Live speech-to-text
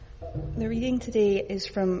The reading today is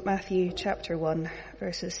from Matthew chapter 1,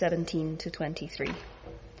 verses 17 to 23.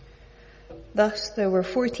 Thus there were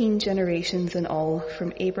 14 generations in all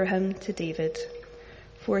from Abraham to David,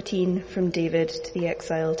 14 from David to the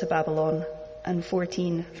exile to Babylon, and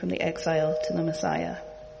 14 from the exile to the Messiah.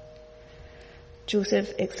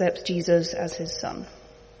 Joseph accepts Jesus as his son.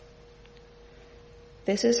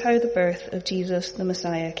 This is how the birth of Jesus the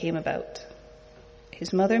Messiah came about.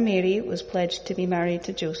 His mother Mary was pledged to be married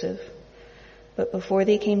to Joseph, but before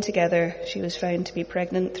they came together, she was found to be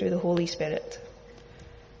pregnant through the Holy Spirit.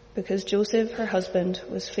 Because Joseph, her husband,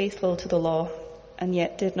 was faithful to the law and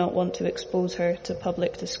yet did not want to expose her to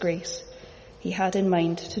public disgrace, he had in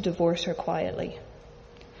mind to divorce her quietly.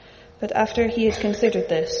 But after he had considered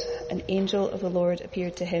this, an angel of the Lord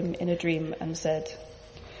appeared to him in a dream and said,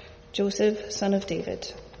 "Joseph, son of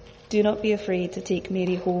David, do not be afraid to take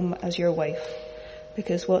Mary home as your wife,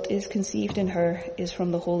 because what is conceived in her is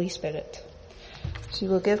from the Holy Spirit. She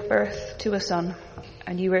will give birth to a son,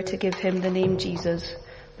 and you are to give him the name Jesus,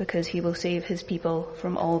 because he will save his people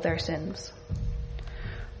from all their sins."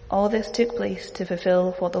 All this took place to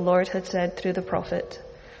fulfill what the Lord had said through the prophet,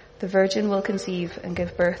 "The virgin will conceive and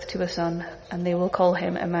give birth to a son, and they will call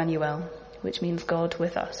him Emmanuel," which means God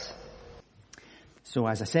with us. So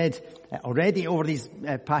as I said already, over these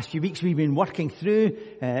past few weeks, we've been working through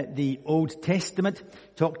the Old Testament,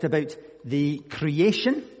 talked about the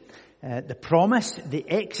creation, the promise, the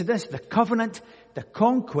Exodus, the covenant, the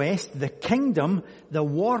conquest, the kingdom, the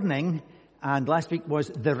warning, and last week was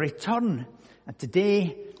the return. And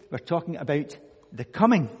today we're talking about the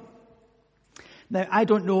coming. Now, I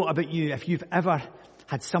don't know about you, if you've ever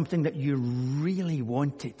had something that you really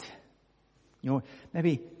wanted. You know,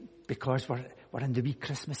 maybe because we're in the wee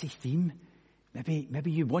Christmassy theme.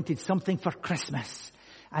 Maybe you wanted something for Christmas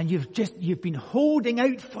and you've been holding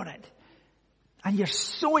out for it. And you're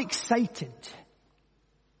so excited.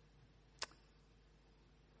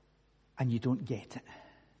 And you don't get it.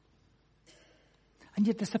 And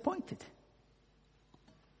you're disappointed.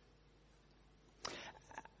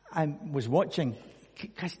 I was watching,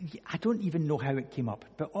 because I don't even know how it came up,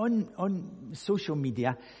 but on social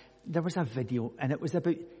media, there was a video, and it was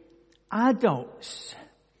about adults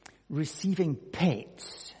receiving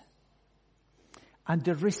pets and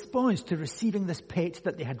the response to receiving this pet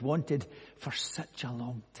that they had wanted for such a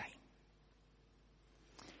long time.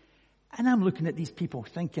 And I'm looking at these people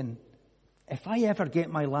thinking, if I ever get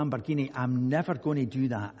my Lamborghini, I'm never going to do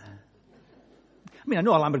that. I mean, I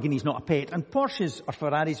know a Lamborghini is not a pet, and Porsches or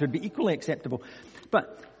Ferraris would be equally acceptable.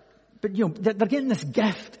 But you know, they're getting this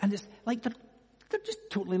gift, and it's like they're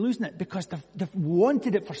just totally losing it because they've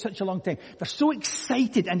wanted it for such a long time. They're so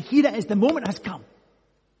excited, and here it is, the moment has come.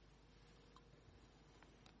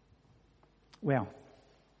 Well,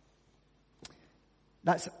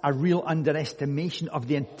 that's a real underestimation of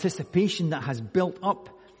the anticipation that has built up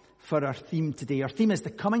for our theme today. Our theme is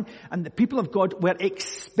the coming, and the people of God were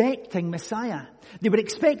expecting Messiah. They were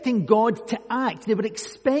expecting God to act. They were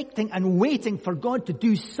expecting and waiting for God to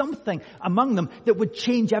do something among them that would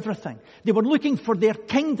change everything. They were looking for their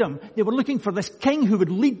kingdom. They were looking for this king who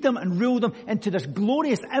would lead them and rule them into this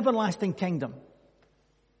glorious, everlasting kingdom.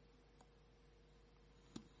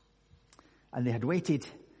 And they had waited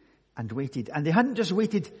and waited. And they hadn't just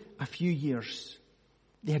waited a few years.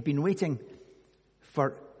 They had been waiting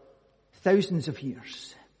for thousands of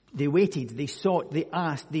years. They waited, they sought, they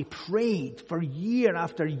asked, they prayed for year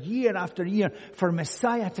after year after year for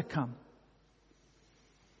Messiah to come.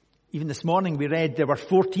 Even this morning we read there were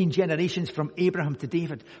 14 generations from Abraham to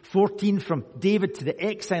David, 14 from David to the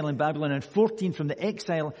exile in Babylon, and 14 from the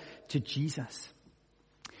exile to Jesus.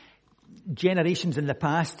 Generations in the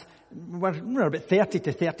past were about 30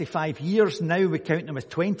 to 35 years. Now we count them as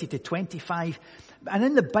 20 to 25. And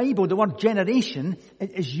in the Bible, the word generation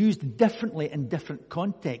is used differently in different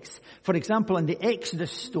contexts. For example, in the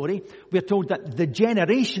Exodus story, we're told that the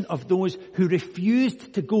generation of those who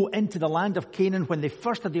refused to go into the land of Canaan when they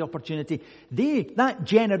first had the opportunity, that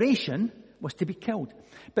generation was to be killed.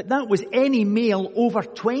 But that was any male over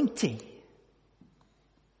 20.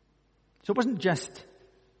 So it wasn't just,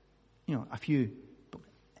 a few.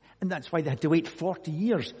 And that's why they had to wait 40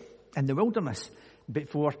 years in the wilderness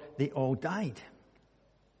before they all died.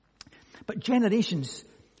 But generations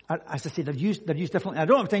are, as I say, they're used differently. I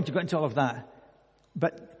don't have time to go into all of that.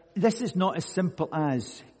 But this is not as simple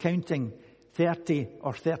as counting 30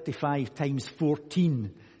 or 35 times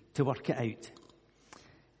 14 to work it out.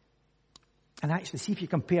 And actually, see if you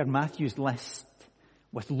compare Matthew's list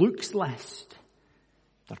with Luke's list.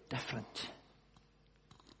 They're different.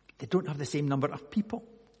 They don't have the same number of people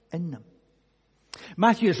in them.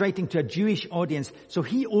 Matthew is writing to a Jewish audience, so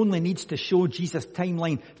he only needs to show Jesus'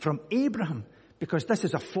 timeline from Abraham, because this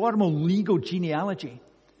is a formal legal genealogy.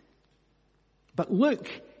 But Luke,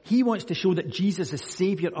 he wants to show that Jesus is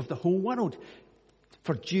Savior of the whole world,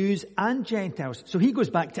 for Jews and Gentiles. So he goes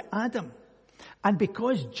back to Adam. And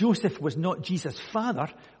because Joseph was not Jesus' father,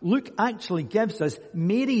 Luke actually gives us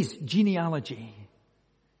Mary's genealogy.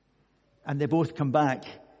 And they both come back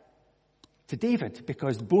to David,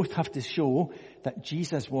 because both have to show that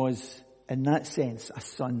Jesus was, in that sense, a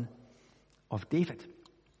son of David.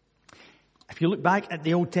 If you look back at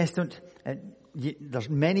the Old Testament, there's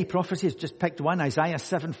many prophecies. Just picked one. Isaiah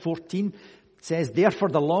 7:14 says, "Therefore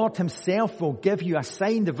the Lord himself will give you a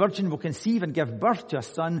sign. The virgin will conceive and give birth to a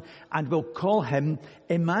son and will call him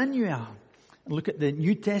Emmanuel." And look at the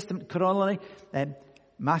New Testament corollary,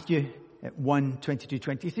 Matthew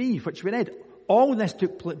 1:22-23, which we read. All this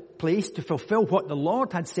took place to fulfill what the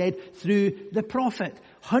Lord had said through the prophet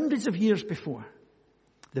hundreds of years before.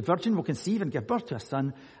 The virgin will conceive and give birth to a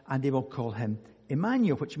son, and they will call him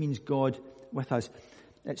Emmanuel, which means God with us.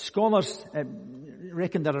 Scholars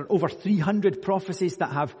reckon there are over 300 prophecies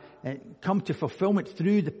that have come to fulfillment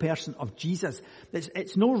through the person of Jesus.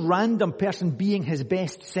 It's no random person being his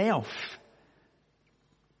best self.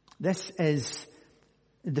 This is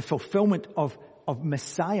the fulfillment of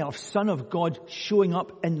Messiah, of Son of God showing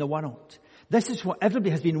up in the world. This is what everybody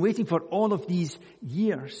has been waiting for all of these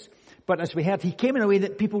years. But as we heard, he came in a way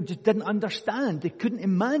that people just didn't understand. They couldn't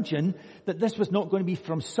imagine that this was not going to be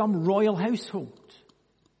from some royal household.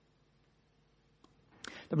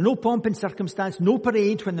 There was no pomp and circumstance, no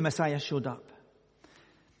parade when the Messiah showed up.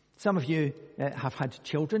 Some of you have had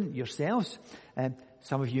children yourselves.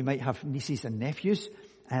 Some of you might have nieces and nephews.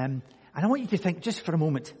 And I want you to think just for a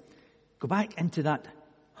moment, go back into that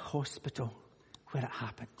hospital where it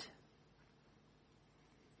happened.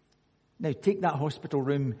 Now take that hospital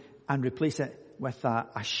room and replace it with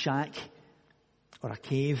a shack or a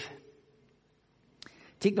cave.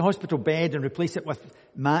 Take the hospital bed and replace it with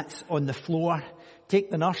mats on the floor.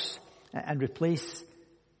 Take the nurse and replace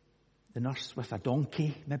the nurse with a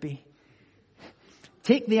donkey, maybe.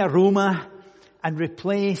 Take the aroma and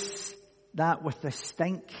replace that with the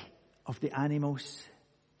stink of the animals.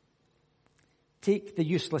 Take the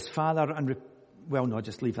useless father and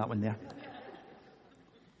just leave that one there.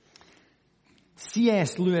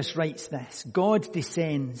 C.S. Lewis writes this: God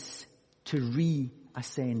descends to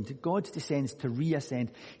reascend. God descends to reascend.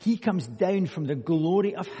 He comes down from the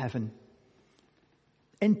glory of heaven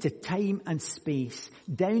into time and space,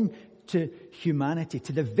 down to humanity,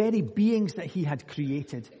 to the very beings that he had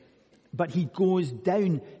created. But he goes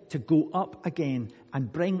down to go up again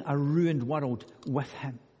and bring a ruined world with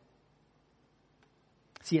him.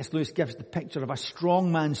 C.S. Lewis gives the picture of a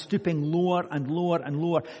strong man stooping lower and lower and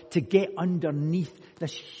lower to get underneath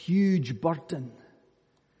this huge burden.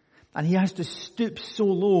 And he has to stoop so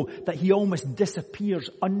low that he almost disappears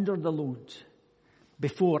under the load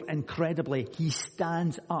before, incredibly, he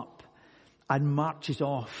stands up and marches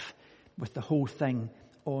off with the whole thing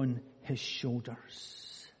on his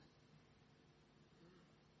shoulders.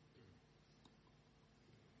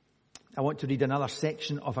 I want to read another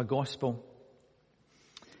section of a gospel.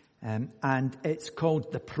 And it's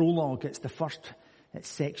called the prologue. It's the first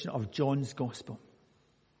section of John's gospel.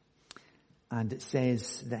 And it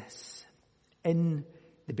says this: in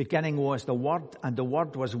the beginning was the Word, and the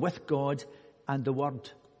Word was with God, and the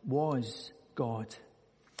Word was God.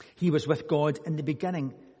 He was with God in the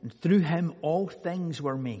beginning, and through him all things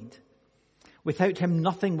were made. Without him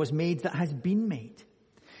nothing was made that has been made.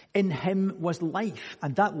 In him was life,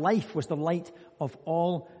 and that life was the light of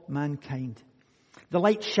all mankind. The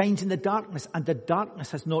light shines in the darkness, and the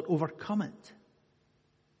darkness has not overcome it.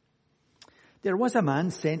 There was a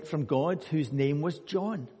man sent from God whose name was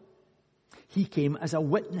John. He came as a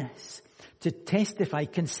witness to testify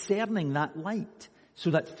concerning that light,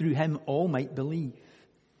 so that through him all might believe.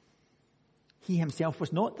 He himself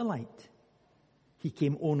was not the light. He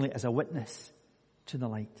came only as a witness to the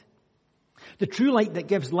light. The true light that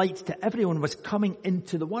gives light to everyone was coming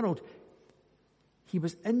into the world. He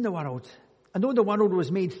was in the world, and though the world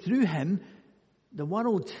was made through him, the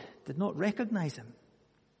world did not recognize him.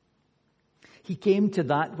 He came to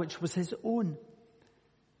that which was his own,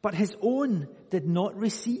 but his own did not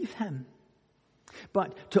receive him.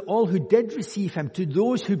 But to all who did receive him, to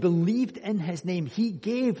those who believed in his name, he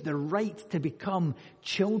gave the right to become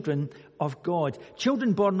children of God.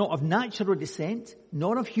 Children born not of natural descent,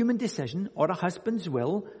 nor of human decision or a husband's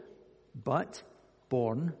will, but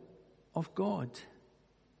born of God.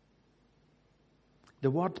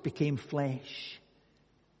 The Word became flesh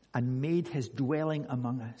and made his dwelling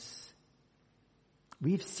among us.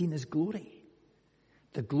 We've seen his glory.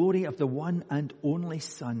 The glory of the one and only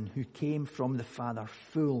Son who came from the Father,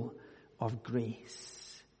 full of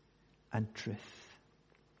grace and truth.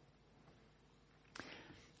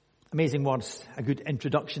 Amazing words, a good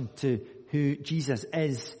introduction to who Jesus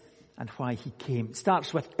is and why he came. It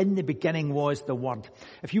starts with, in the beginning was the Word.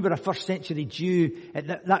 If you were a first century Jew,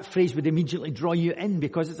 that phrase would immediately draw you in,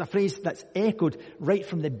 because it's a phrase that's echoed right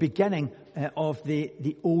from the beginning of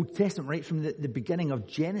the Old Testament, right from the beginning of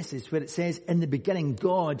Genesis, where it says, in the beginning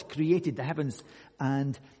God created the heavens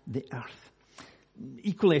and the earth.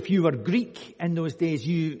 Equally, if you were Greek in those days,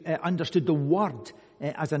 you understood the Word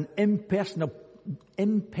as an impersonal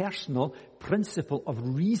principle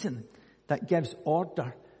of reason that gives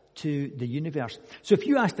order to the universe. So if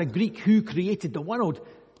you asked a Greek who created the world,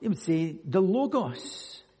 they would say the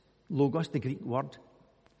Logos. Logos, the Greek word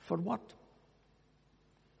for word.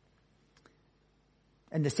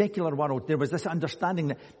 In the secular world, there was this understanding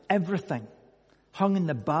that everything hung in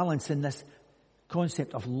the balance in this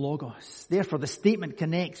concept of Logos. Therefore, the statement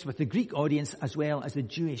connects with the Greek audience as well as the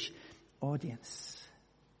Jewish audience.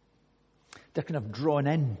 They're kind of drawn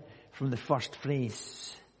in from the first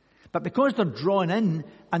phrase. But because they're drawn in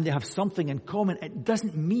and they have something in common, it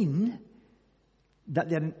doesn't mean that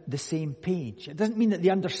they're on the same page. It doesn't mean that they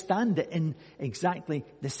understand it in exactly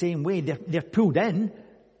the same way. They're pulled in,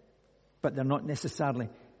 but they're not necessarily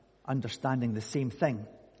understanding the same thing.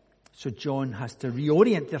 So John has to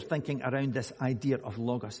reorient their thinking around this idea of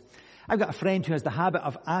Logos. I've got a friend who has the habit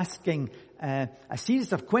of asking a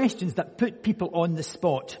series of questions that put people on the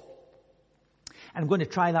spot. And I'm going to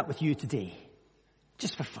try that with you today,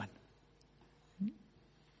 just for fun.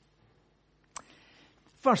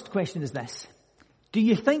 First question is this. Do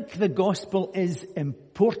you think the gospel is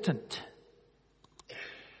important?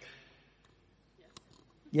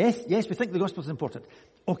 Yes, we think the gospel is important.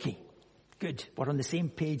 Okay, good. We're on the same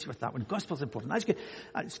page with that one. Gospel is important. That's good.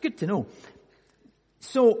 It's good to know.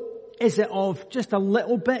 So, is it of just a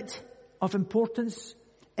little bit of importance?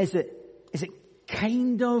 Is it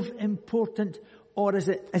kind of important? Or is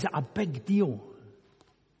it a big deal?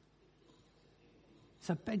 It's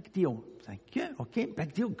a big deal. Thank you. Okay,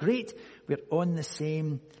 big deal. Great. We're on the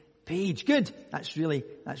same page. Good. That's really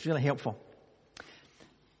helpful.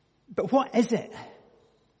 But what is it?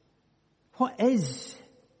 What is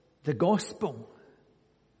the gospel?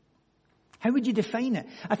 How would you define it?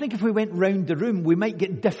 I think if we went round the room, we might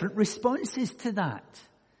get different responses to that.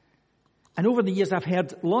 And over the years, I've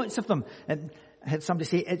heard lots of them. I had somebody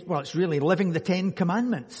say, it's really living the 10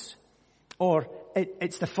 Commandments. Or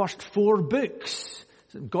it's the first 4 books.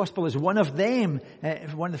 The Gospel is one of them,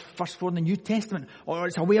 one of the first 4 in the New Testament. Or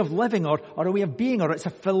it's a way of living, or a way of being, or it's a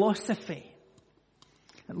philosophy.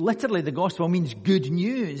 And literally, the Gospel means good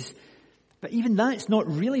news. But even that's not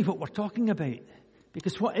really what we're talking about.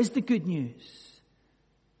 Because what is the good news?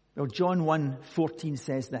 Well, John 1:14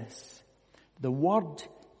 says this. The Word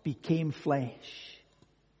became flesh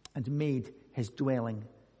and made his dwelling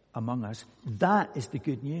among us. That is the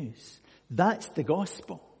good news. That's the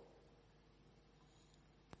gospel.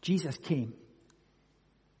 Jesus came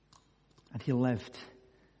and he lived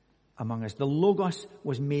among us. The Logos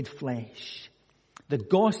was made flesh. The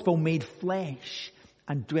gospel made flesh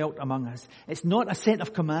and dwelt among us. It's not a set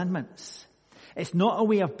of commandments. It's not a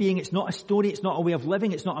way of being. It's not a story. It's not a way of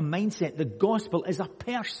living. It's not a mindset. The gospel is a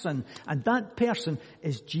person, and that person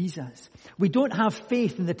is Jesus. We don't have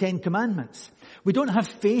faith in the 10 Commandments. We don't have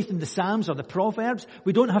faith in the Psalms or the Proverbs.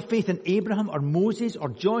 We don't have faith in Abraham or Moses or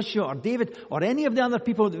Joshua or David or any of the other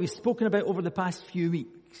people that we've spoken about over the past few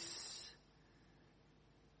weeks.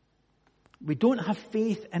 We don't have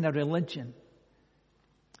faith in a religion.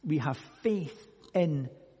 We have faith in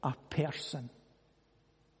a person.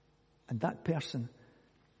 And that person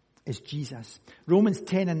is Jesus. Romans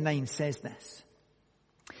 10:9 says this.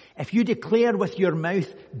 If you declare with your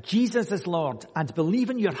mouth, Jesus is Lord, and believe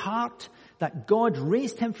in your heart that God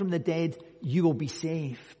raised him from the dead, you will be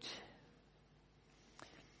saved.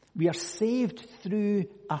 We are saved through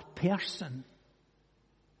a person.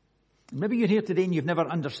 Maybe you're here today and you've never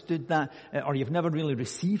understood that, or you've never really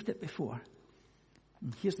received it before.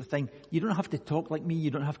 And here's the thing. You don't have to talk like me. You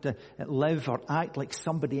don't have to live or act like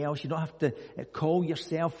somebody else. You don't have to call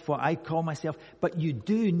yourself what I call myself. But you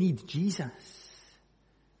do need Jesus.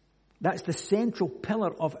 That's the central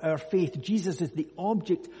pillar of our faith. Jesus is the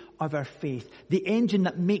object of our faith. The engine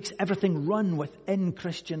that makes everything run within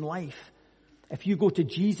Christian life. If you go to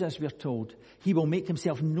Jesus, we're told, he will make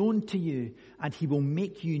himself known to you and he will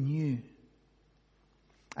make you new.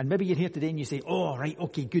 And maybe you're here today and you say, oh, right,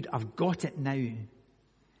 okay, good, I've got it now.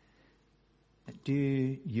 Do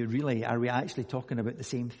you really? Are we actually talking about the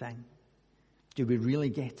same thing? Do we really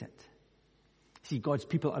get it? See, God's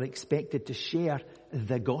people are expected to share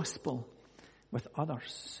the gospel with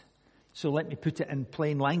others. So let me put it in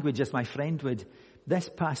plain language as my friend would. This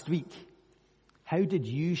past week, how did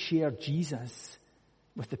you share Jesus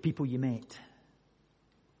with the people you met?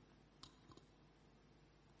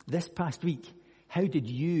 This past week, how did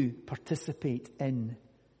you participate in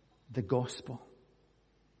the gospel?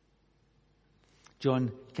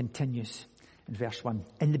 John continues in verse 1.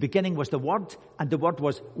 In the beginning was the Word, and the Word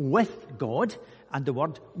was with God, and the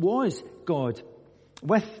Word was God.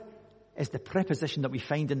 With is the preposition that we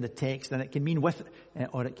find in the text, and it can mean with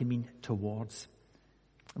or it can mean towards.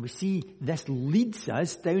 And we see this leads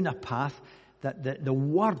us down a path that the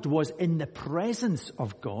Word was in the presence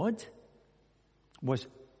of God, was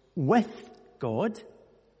with God,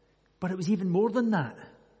 but it was even more than that.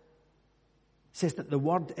 It says that the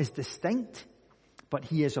Word is distinct, but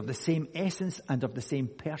he is of the same essence and of the same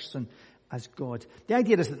person as God. The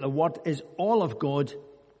idea is that the Word is all of God.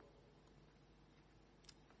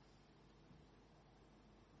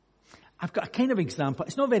 I've got a kind of example.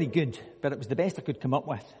 It's not very good, but it was the best I could come up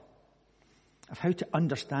with of how to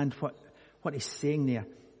understand what he's saying there.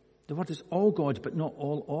 The Word is all God, but not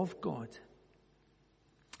all of God.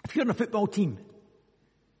 If you're on a football team,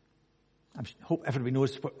 I hope everybody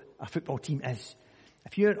knows what a football team is.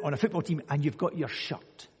 If you're on a football team and you've got your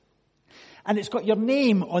shirt, and it's got your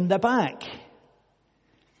name on the back,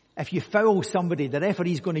 if you foul somebody, the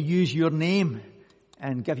referee's going to use your name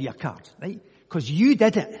and give you a card, right? Because you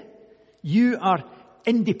did it. You are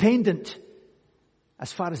independent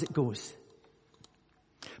as far as it goes.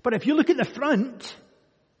 But if you look at the front,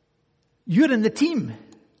 you're in the team.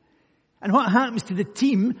 And what happens to the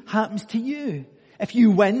team happens to you. If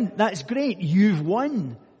you win, that's great. You've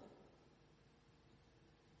won.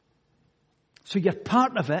 So you're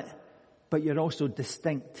part of it, but you're also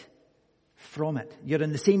distinct from it. You're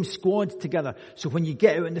in the same squad together. So when you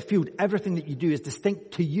get out in the field, everything that you do is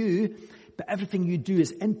distinct to you, but everything you do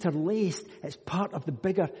is interlaced. It's part of the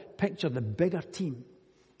bigger picture, the bigger team,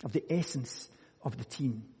 of the essence of the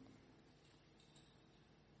team.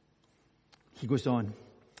 He goes on.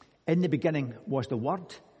 In the beginning was the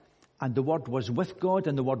Word, and the Word was with God,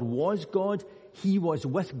 and the Word was God. He was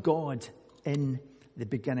with God in the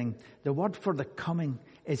beginning. The word for the coming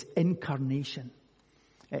is incarnation.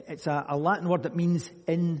 It's a Latin word that means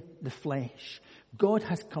in the flesh. God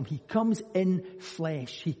has come. He comes in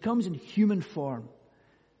flesh. He comes in human form.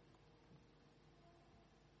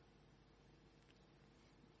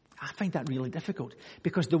 I find that really difficult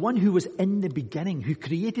because the one who was in the beginning, who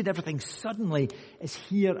created everything suddenly, is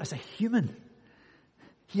here as a human.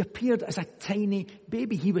 He appeared as a tiny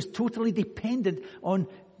baby. He was totally dependent on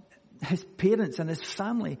his parents and his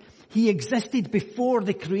family. He existed before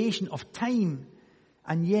the creation of time,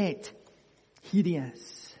 and yet here he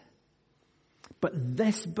is. But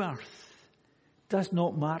this birth does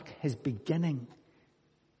not mark his beginning.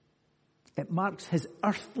 It marks his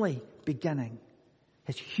earthly beginning,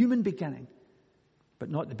 his human beginning, but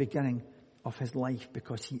not the beginning of his life,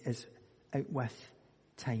 because he is out with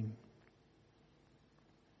time.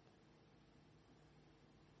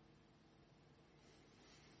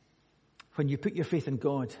 When you put your faith in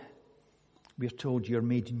God, we're told you're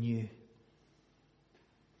made new.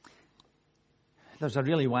 There's a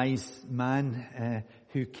really wise man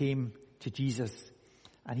who came to Jesus,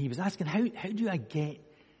 and he was asking, how do I get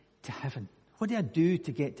to heaven? What do I do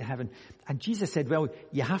to get to heaven? And Jesus said, well,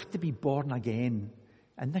 you have to be born again.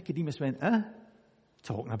 And Nicodemus went,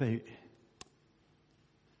 talking about?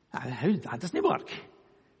 How? That doesn't work.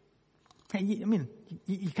 I mean,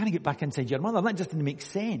 you can't get back inside your mother. That just doesn't make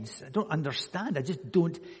sense. I don't understand. I just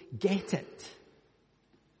don't get it.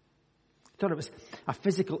 I thought it was a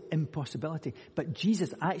physical impossibility. But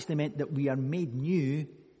Jesus actually meant that we are made new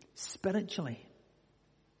spiritually.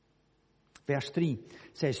 Verse 3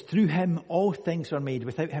 says, through him all things were made.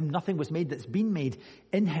 Without him nothing was made that's been made.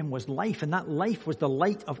 In him was life, and that life was the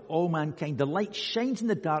light of all mankind. The light shines in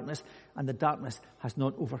the darkness, and the darkness has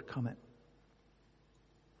not overcome it.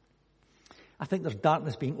 I think there's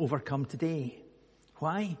darkness being overcome today.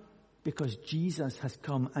 Why? Because Jesus has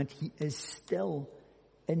come and he is still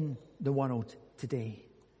in the world today.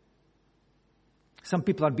 Some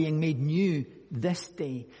people are being made new this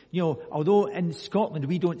day. You know, although in Scotland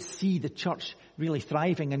we don't see the church really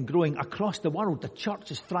thriving and growing, across the world the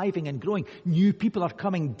church is thriving and growing. New people are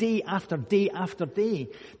coming day after day after day.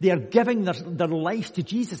 They are giving their lives to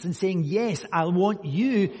Jesus and saying, yes, I want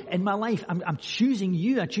you in my life. I'm choosing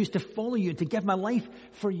you. I choose to follow you and to give my life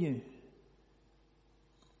for you.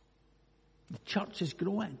 The church is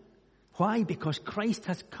growing. Why? Because Christ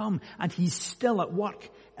has come and he's still at work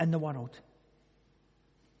in the world.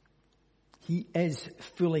 He is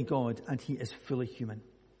fully God and he is fully human.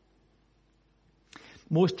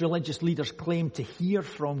 Most religious leaders claim to hear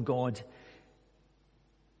from God,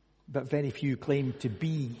 but very few claim to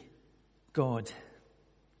be God.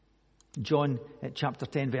 John chapter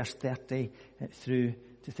 10 verse 30 through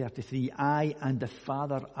to 33, I and the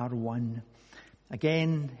Father are one.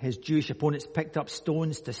 Again, his Jewish opponents picked up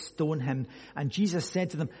stones to stone him, and Jesus said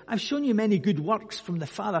to them, I've shown you many good works from the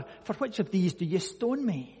Father. For which of these do you stone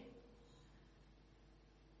me?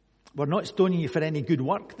 We're not stoning you for any good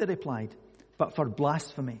work, they replied, but for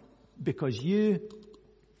blasphemy, because you,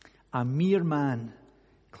 a mere man,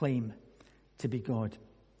 claim to be God.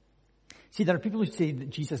 See, there are people who say that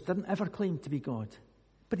Jesus didn't ever claim to be God.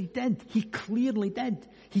 But he did. He clearly did.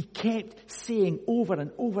 He kept saying over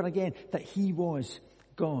and over again that he was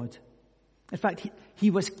God. In fact,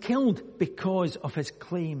 he was killed because of his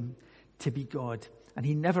claim to be God. And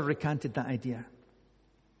he never recanted that idea.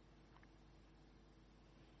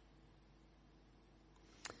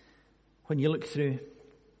 When you look through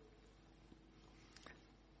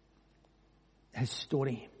his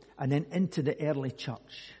story and then into the early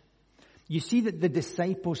church, you see that the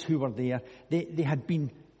disciples who were there, they had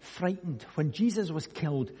been frightened. When Jesus was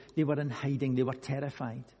killed, they were in hiding. They were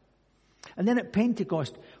terrified. And then at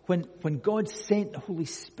Pentecost, when God sent the Holy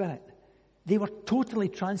Spirit, they were totally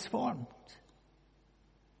transformed.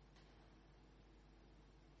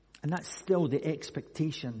 And that's still the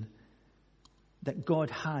expectation that God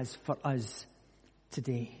has for us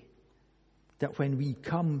today. That when we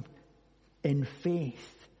come in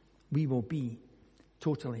faith, we will be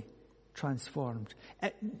totally transformed.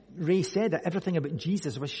 Ray said that everything about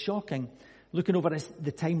Jesus was shocking. Looking over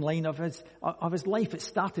the timeline of his life, it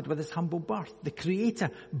started with his humble birth. The Creator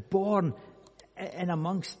born in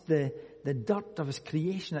amongst the dirt of his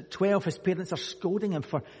creation. At 12, his parents are scolding him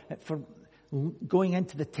for going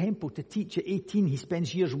into the temple to teach. At 18, he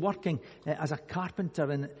spends years working as a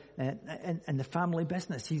carpenter in the family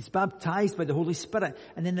business. He's baptized by the Holy Spirit.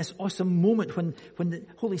 And then this awesome moment when the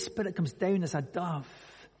Holy Spirit comes down as a dove.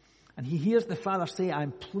 And he hears the Father say,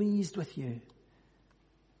 I'm pleased with you.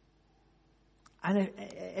 And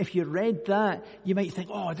if you read that, you might think,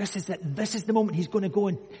 oh, this is it. This is the moment he's going to go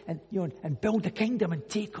and build the kingdom and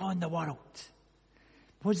take on the world.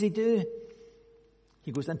 What does he do?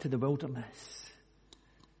 He goes into the wilderness.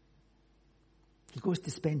 He goes to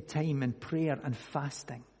spend time in prayer and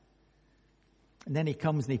fasting. And then he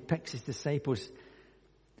comes and he picks his disciples.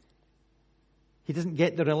 He doesn't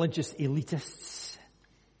get the religious elitists.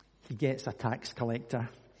 He gets a tax collector,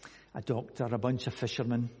 a doctor, a bunch of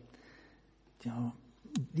fishermen. You know,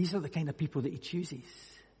 these are the kind of people that he chooses.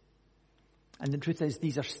 And the truth is,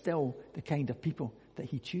 these are still the kind of people that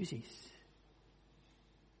he chooses.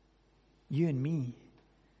 You and me.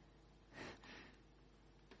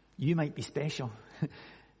 You might be special.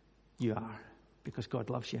 You are, because God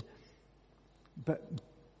loves you. But,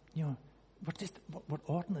 you know, we're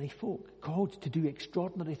ordinary folk, called to do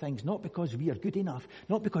extraordinary things, not because we are good enough,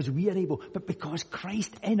 not because we are able, but because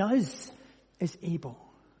Christ in us is able.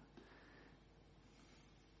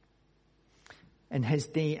 In his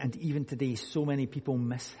day and even today, so many people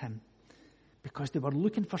miss him because they were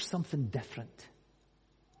looking for something different.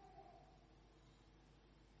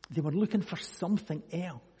 They were looking for something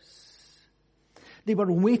else. They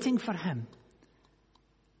were waiting for him,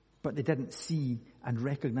 but they didn't see and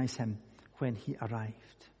recognize him when he arrived.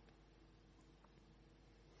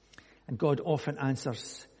 And God often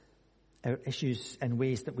answers our issues in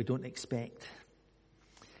ways that we don't expect.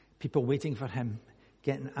 People waiting for him,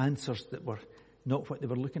 getting answers that were not what they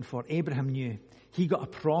were looking for. Abraham knew. He got a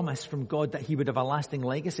promise from God that he would have a lasting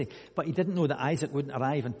legacy, but he didn't know that Isaac wouldn't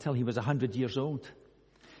arrive until he was 100 years old.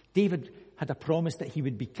 David had a promise that he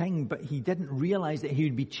would be king, but he didn't realize that he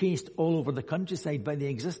would be chased all over the countryside by the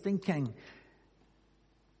existing king.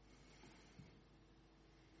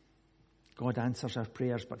 God answers our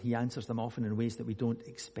prayers, but he answers them often in ways that we don't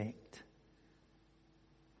expect.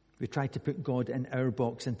 We try to put God in our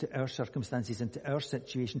box, into our circumstances, into our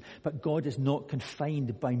situation, but God is not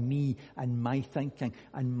confined by me and my thinking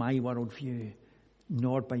and my worldview,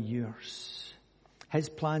 nor by yours. His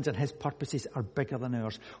plans and his purposes are bigger than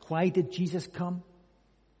ours. Why did Jesus come?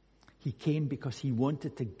 He came because he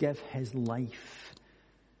wanted to give his life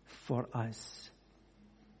for us.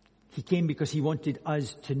 He came because he wanted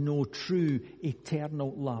us to know true,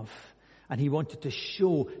 eternal love. And he wanted to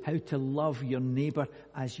show how to love your neighbor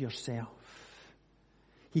as yourself.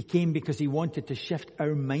 He came because he wanted to shift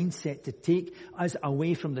our mindset to take us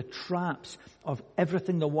away from the traps of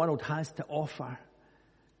everything the world has to offer.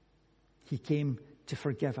 He came to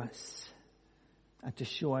forgive us and to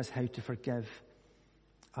show us how to forgive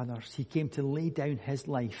others. He came to lay down his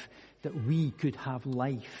life that we could have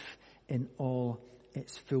life in all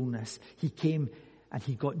its fullness. He came and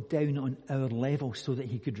he got down on our level so that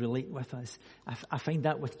he could relate with us. I find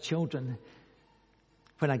that with children.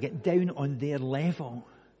 When I get down on their level,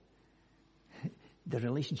 the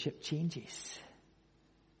relationship changes.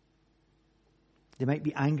 They might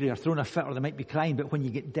be angry or throwing a fit or they might be crying, but when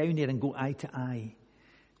you get down there and go eye to eye,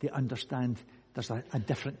 they understand there's a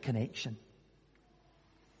different connection.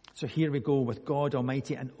 So here we go with God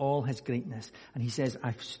Almighty and all his greatness. And he says,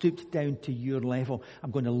 I've stooped down to your level.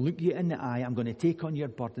 I'm going to look you in the eye. I'm going to take on your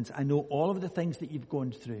burdens. I know all of the things that you've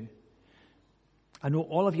gone through. I know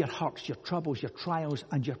all of your hurts, your troubles, your trials,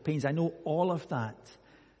 and your pains. I know all of that.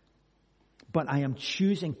 But I am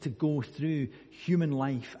choosing to go through human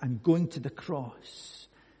life and going to the cross.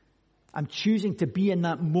 I'm choosing to be in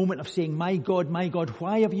that moment of saying, my God,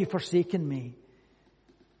 why have you forsaken me?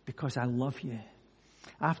 Because I love you.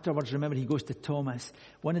 Afterwards, remember, he goes to Thomas,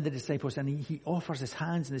 one of the disciples, and he offers his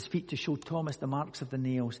hands and his feet to show Thomas the marks of the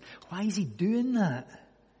nails. Why is he doing that?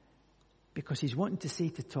 Because he's wanting to say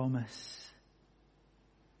to Thomas,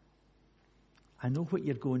 I know what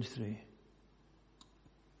you're going through,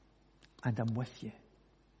 and I'm with you.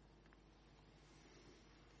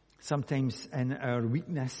 Sometimes in our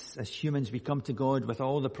weakness as humans, we come to God with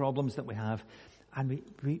all the problems that we have, and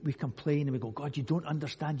we complain and we go, God, you don't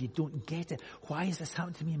understand, you don't get it. Why has this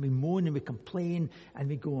happened to me? And we moan and we complain and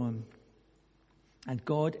we go on. And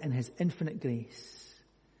God, in his infinite grace,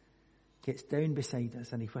 gets down beside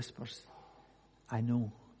us and he whispers, I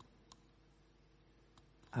know.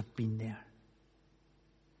 I've been there.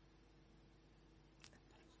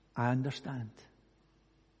 I understand.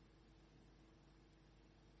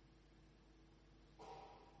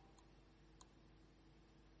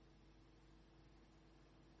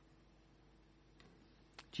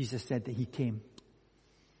 Jesus said that he came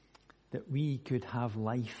that we could have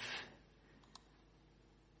life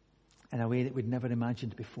in a way that we'd never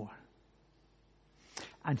imagined before.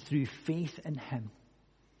 And through faith in him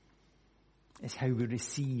is how we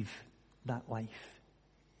receive that life.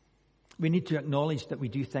 We need to acknowledge that we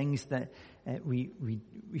do things that we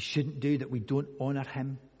shouldn't do, that we don't honor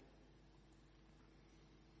him.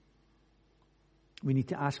 We need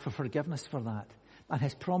to ask for forgiveness for that. And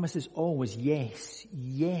his promise is always, yes,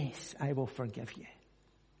 I will forgive you.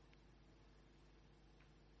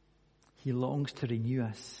 He longs to renew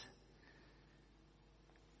us,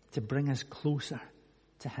 to bring us closer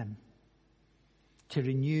to him, to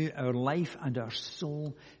renew our life and our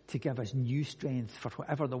soul, to give us new strength for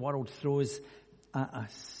whatever the world throws at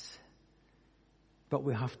us. But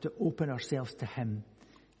we have to open ourselves to him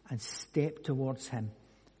and step towards him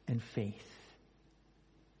in faith.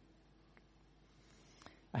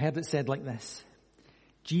 I heard it said like this: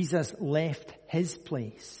 Jesus left his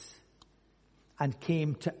place and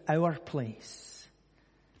came to our place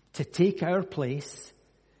to take our place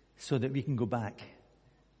so that we can go back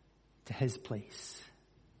to his place.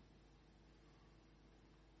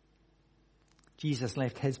 Jesus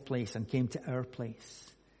left his place and came to our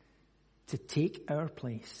place to take our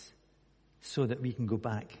place so that we can go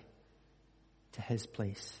back to his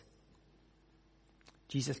place.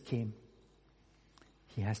 Jesus came.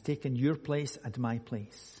 He has taken your place and my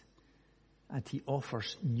place, and he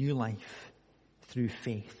offers new life through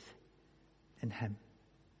faith in him.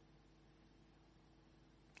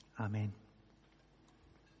 Amen.